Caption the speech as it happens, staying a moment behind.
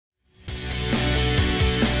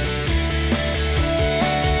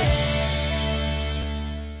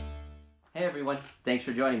everyone. Thanks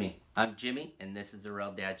for joining me. I'm Jimmy, and this is the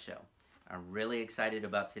Real Dad Show. I'm really excited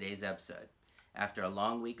about today's episode. After a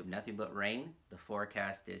long week of nothing but rain, the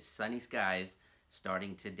forecast is sunny skies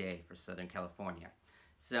starting today for Southern California.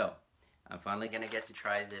 So, I'm finally going to get to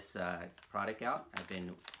try this product out. I've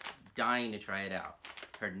been dying to try it out.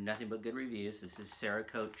 Heard nothing but good reviews. This is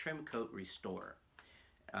CERAKOTE Trim Coat Restorer.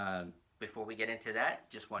 Before we get into that,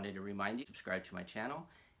 just wanted to remind you, subscribe to my channel.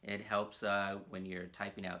 It helps when you're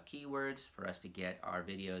typing out keywords for us to get our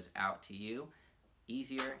videos out to you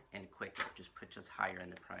easier and quicker. Just puts us higher in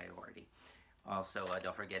the priority. Also,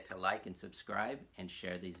 don't forget to like and subscribe and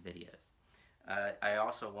share these videos. I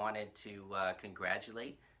also wanted to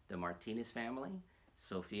congratulate the Martinez family,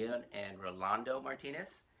 Sofia and Rolando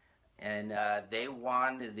Martinez, and they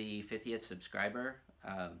won the 50th subscriber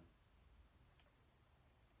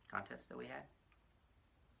contest that we had.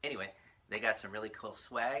 Anyway, they got some really cool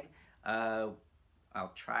swag. I'll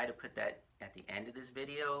try to put that at the end of this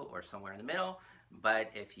video or somewhere in the middle, but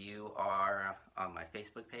if you are on my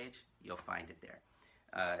Facebook page, you'll find it there.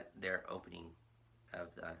 Their opening of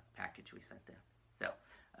the package we sent them. So,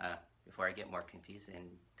 before I get more confused and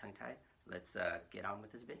tongue-tied, let's get on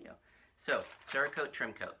with this video. So, CERAKOTE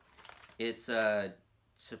Trim Coat. It's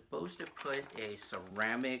supposed to put a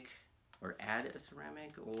ceramic, or add a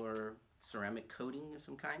ceramic coating of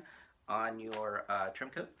some kind on your trim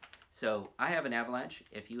coat. So I have an Avalanche.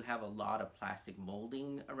 If you have a lot of plastic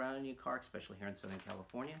molding around your car, especially here in Southern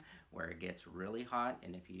California, where it gets really hot,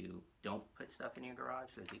 and if you don't put stuff in your garage,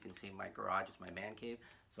 as you can see, my garage is my man cave,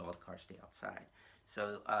 so all the cars stay outside.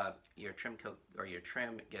 So your trim coat or your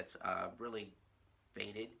trim gets really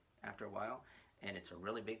faded after a while, and it's a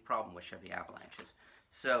really big problem with Chevy Avalanches.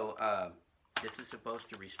 So this is supposed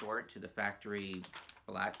to restore it to the factory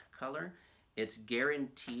black color. It's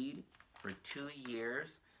guaranteed for 2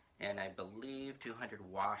 years and I believe 200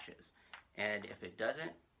 washes. And if it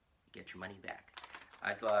doesn't, get your money back.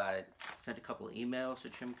 I've sent a couple of emails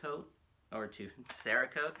to Trim Coat, or to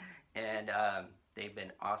CERAKOTE, and they've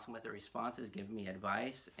been awesome with the responses, giving me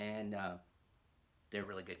advice, and they're a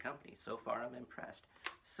really good company. So far, I'm impressed.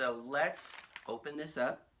 So let's open this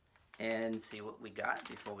up and see what we got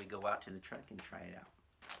before we go out to the truck and try it out.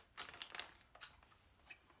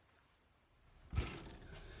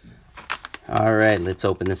 All right, let's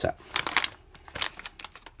open this up.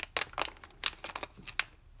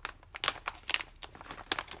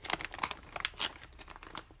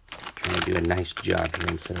 Trying to do a nice job here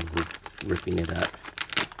instead of ripping it up.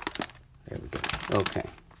 There we go. Okay.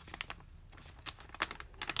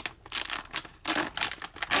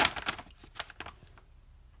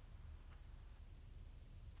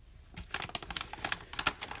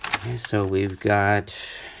 Okay, so we've got,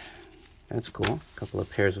 that's cool, a couple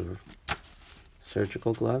of pairs of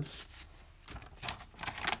surgical gloves.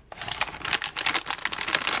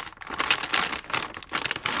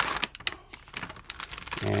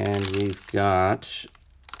 And we've got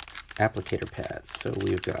applicator pads. So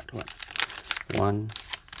we've got what? 1,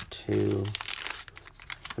 2,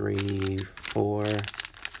 3, 4,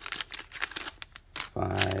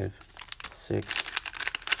 5, 6,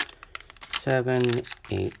 7,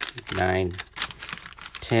 8, 9,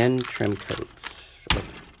 10 trim coats or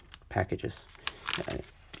packages.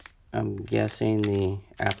 I'm guessing the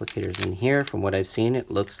applicator's in here. From what I've seen,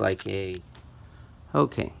 it looks like a...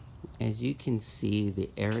 Okay, as you can see, the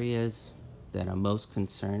areas that I'm most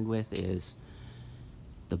concerned with is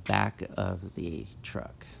the back of the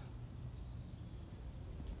truck.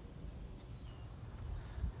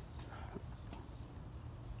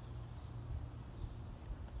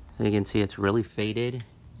 So you can see it's really faded.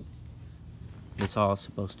 It's all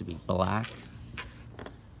supposed to be black.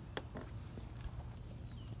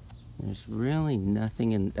 There's really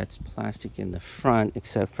nothing that's plastic in the front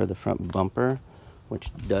except for the front bumper, which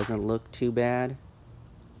doesn't look too bad.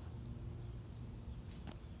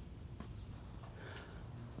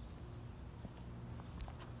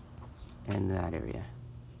 And that area.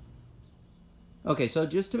 Okay, so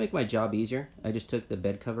just to make my job easier, I just took the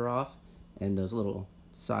bed cover off and those little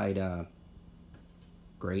side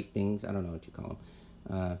grate things, I don't know what you call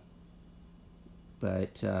them.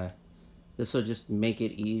 But this will just make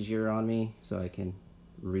it easier on me so I can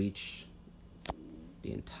reach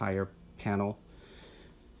the entire panel.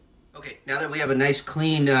 Okay, now that we have a nice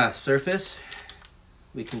clean surface,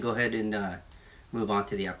 we can go ahead and move on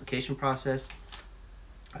to the application process.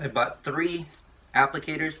 I bought 3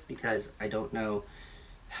 applicators because I don't know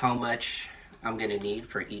how much I'm going to need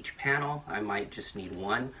for each panel. I might just need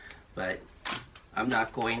 1, but I'm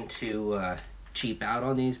not going to cheap out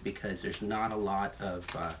on these because there's not a lot of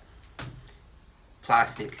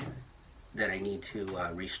plastic that I need to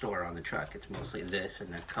restore on the truck. It's mostly this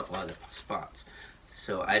and a couple other spots.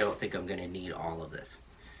 So I don't think I'm going to need all of this.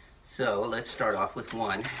 So let's start off with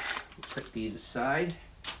one. Put these aside.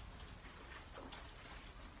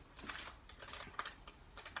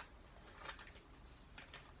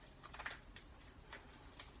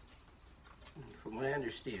 From what I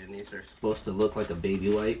understand, these are supposed to look like a baby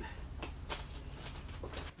wipe.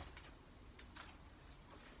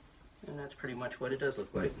 And that's pretty much what it does look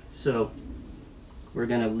like. So we're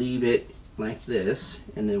going to leave it like this,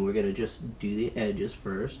 and then we're going to just do the edges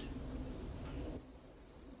first.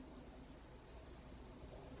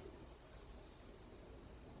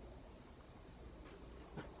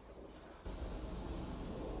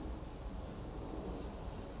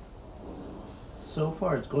 So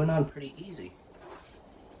far it's going on pretty easy.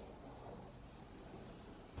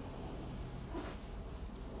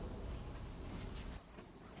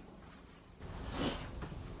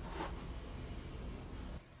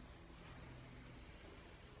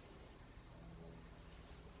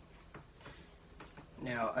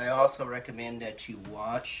 Now, I also recommend that you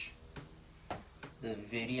watch the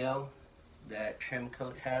video that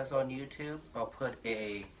CERAKOTE has on YouTube. I'll put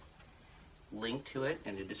a link to it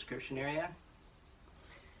in the description area.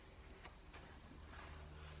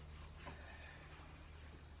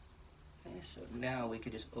 Okay, so now we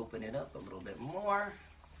could just open it up a little bit more.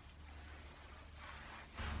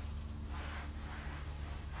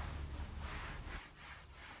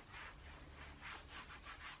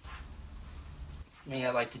 Me,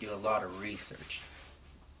 I like to do a lot of research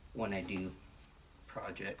when I do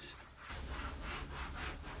projects.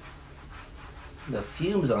 The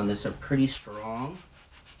fumes on this are pretty strong,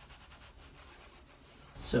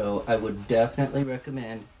 so I would definitely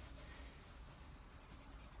recommend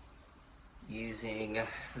using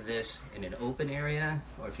this in an open area,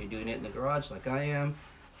 or if you're doing it in the garage like I am,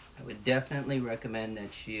 I would definitely recommend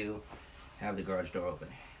that you have the garage door open.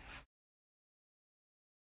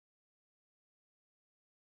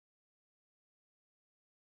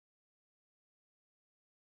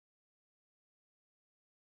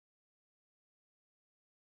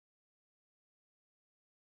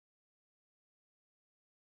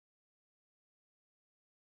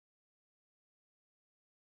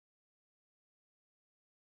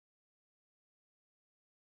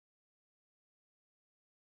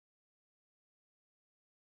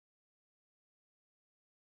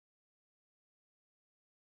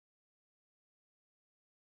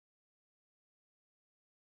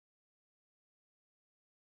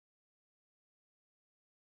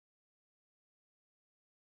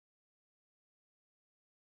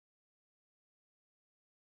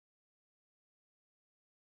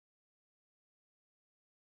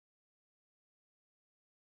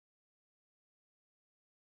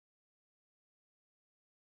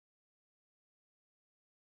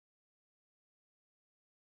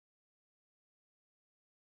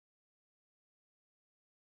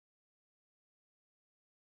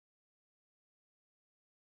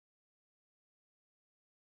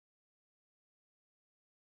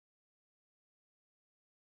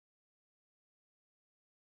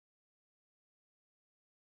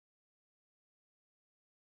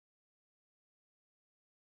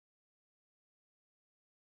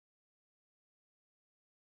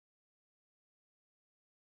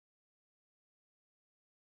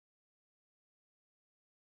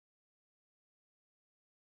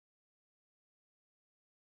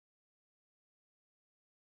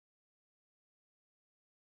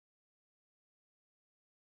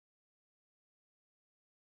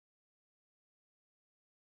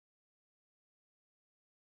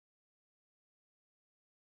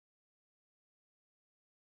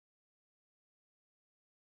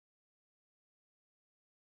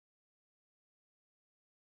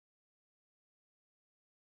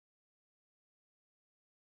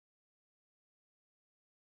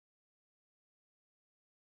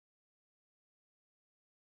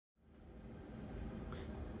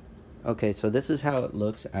 Okay, so this is how it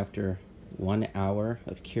looks after 1 hour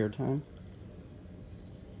of cure time.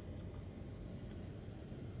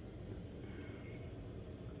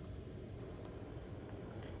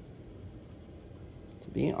 To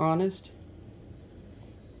be honest,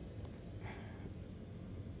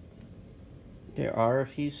 there are a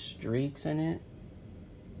few streaks in it.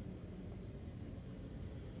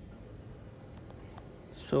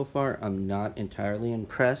 So far, I'm not entirely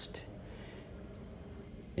impressed.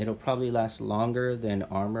 It'll probably last longer than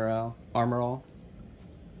Armor All.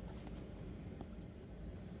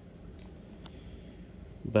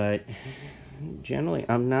 But generally,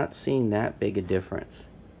 I'm not seeing that big a difference.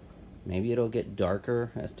 Maybe it'll get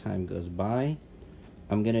darker as time goes by.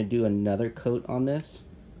 I'm going to do another coat on this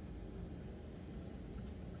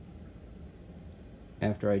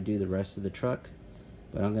after I do the rest of the truck,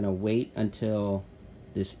 but I'm going to wait until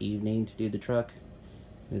this evening to do the truck.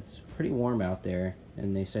 It's pretty warm out there,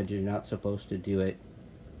 and they said you're not supposed to do it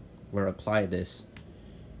or apply this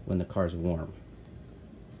when the car's warm.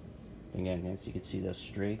 Again, as you can see those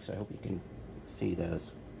streaks, I hope you can see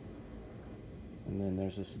those. And then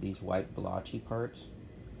there's these white blotchy parts.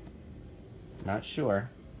 Not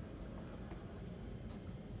sure.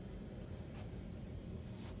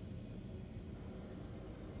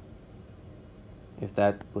 If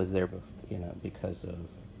that was there, you know, because of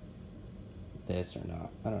this or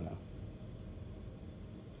not, I don't know.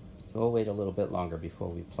 So we'll wait a little bit longer before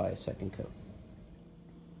we apply a second coat.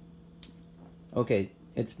 Okay,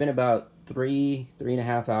 it's been about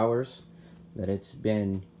 3.5 hours that it's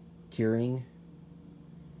been curing.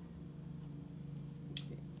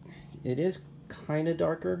 It is kind of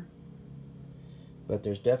darker, but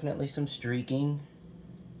there's definitely some streaking.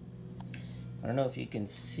 I don't know if you can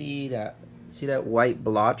see that. See that white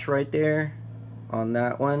blotch right there on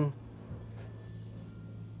that one?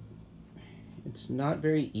 It's not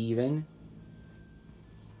very even.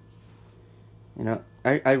 You know,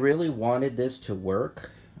 I really wanted this to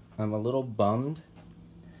work. I'm a little bummed.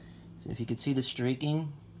 So if you can see the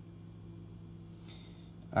streaking,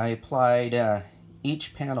 I applied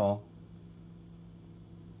each panel.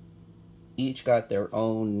 Each got their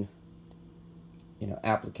own, you know,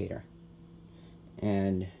 applicator,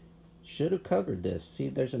 and should have covered this. See,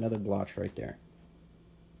 there's another blotch right there.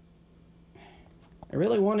 I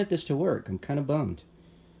really wanted this to work. I'm kind of bummed.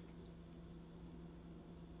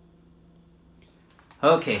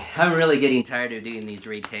 Okay, I'm really getting tired of doing these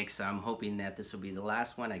retakes, so I'm hoping that this will be the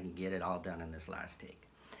last one. I can get it all done in this last take.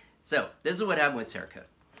 So, this is what happened with CERAKOTE.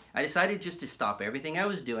 I decided just to stop everything I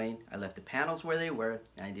was doing. I left the panels where they were,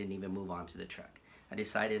 and I didn't even move on to the truck. I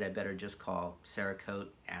decided I better just call CERAKOTE,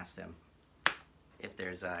 ask them if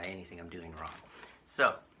there's anything I'm doing wrong.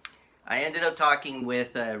 So, I ended up talking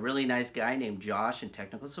with a really nice guy named Josh in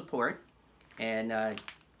technical support, and I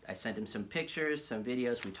sent him some pictures, some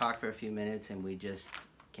videos. We talked for a few minutes, and we just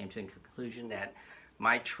came to the conclusion that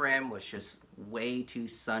my trim was just way too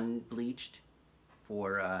sun bleached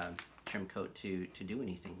for trim coat to do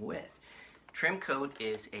anything with. Trim coat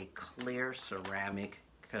is a clear ceramic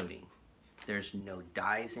coating. There's no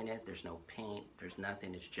dyes in it, there's no paint, there's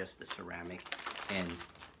nothing. It's just the ceramic and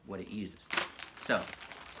what it uses. So,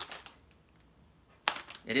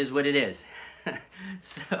 it is what it is.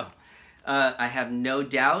 So, I have no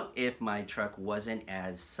doubt if my truck wasn't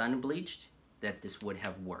as sun bleached that this would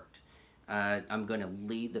have worked. I'm going to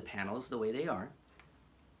leave the panels the way they are.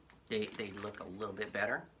 They look a little bit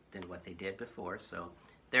better than what they did before, so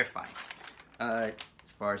they're fine. As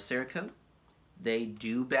far as CERAKOTE, they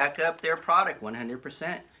do back up their product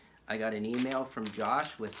 100%. I got an email from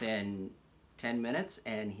Josh within 10 minutes,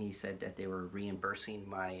 and he said that they were reimbursing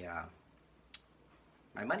my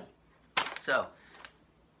my money. So,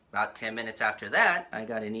 about 10 minutes after that, I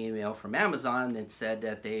got an email from Amazon that said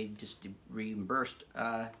that they just reimbursed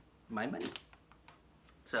my money.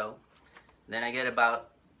 So, then I get about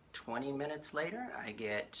 20 minutes later, I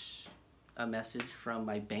get a message from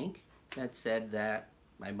my bank that said that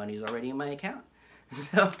my money's already in my account.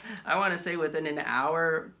 So, I want to say within an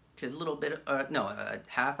hour to a little bit, no, a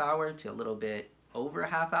half hour to a little bit over a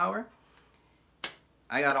half hour,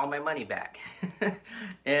 I got all my money back.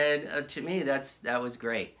 And to me, that was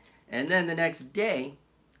great. And then the next day,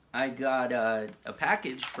 I got a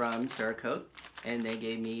package from CERAKOTE, and they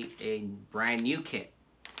gave me a brand new kit.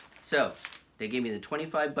 So, they gave me the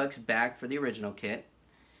 25 bucks back for the original kit.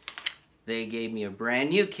 They gave me a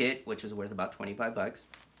brand new kit, which is worth about 25 bucks.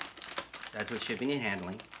 That's with shipping and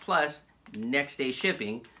handling. Plus, next day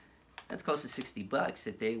shipping, that's close to 60 bucks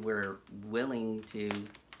that they were willing to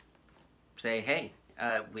say, hey,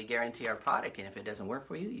 we guarantee our product, and if it doesn't work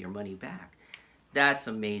for you, your money back. That's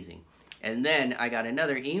amazing. And then I got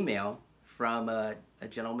another email from a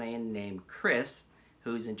gentleman named Chris,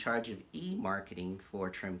 who's in charge of e-marketing for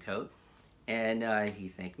TrimCoat, and he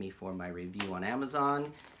thanked me for my review on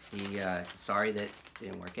Amazon. He sorry that it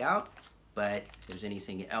didn't work out, but if there's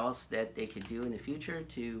anything else that they could do in the future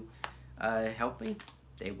to help me,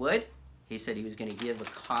 they would. He said he was going to give a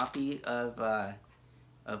copy of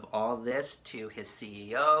all this to his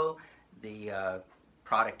CEO, the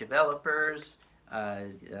product developers,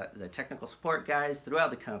 the technical support guys throughout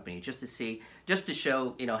the company, just to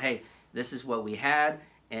show, you know, hey, this is what we had,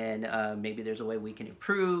 and maybe there's a way we can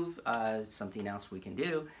improve, something else we can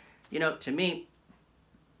do. You know, to me,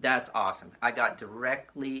 that's awesome. I got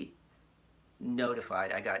directly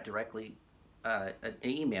notified. I got directly an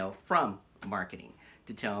email from marketing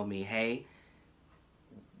to tell me, hey,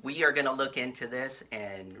 we are going to look into this,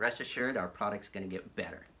 and rest assured our product's going to get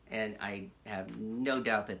better. And I have no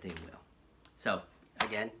doubt that they will. So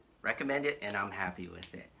again, recommend it, and I'm happy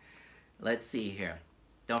with it. Let's see here.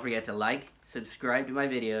 Don't forget to like, subscribe to my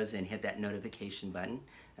videos, and hit that notification button.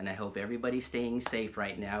 And I hope everybody's staying safe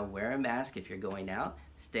right now. Wear a mask if you're going out.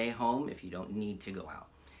 Stay home if you don't need to go out.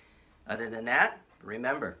 Other than that,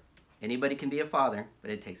 remember, anybody can be a father, but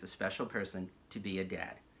it takes a special person to be a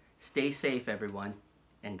dad. Stay safe, everyone,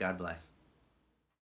 and God bless.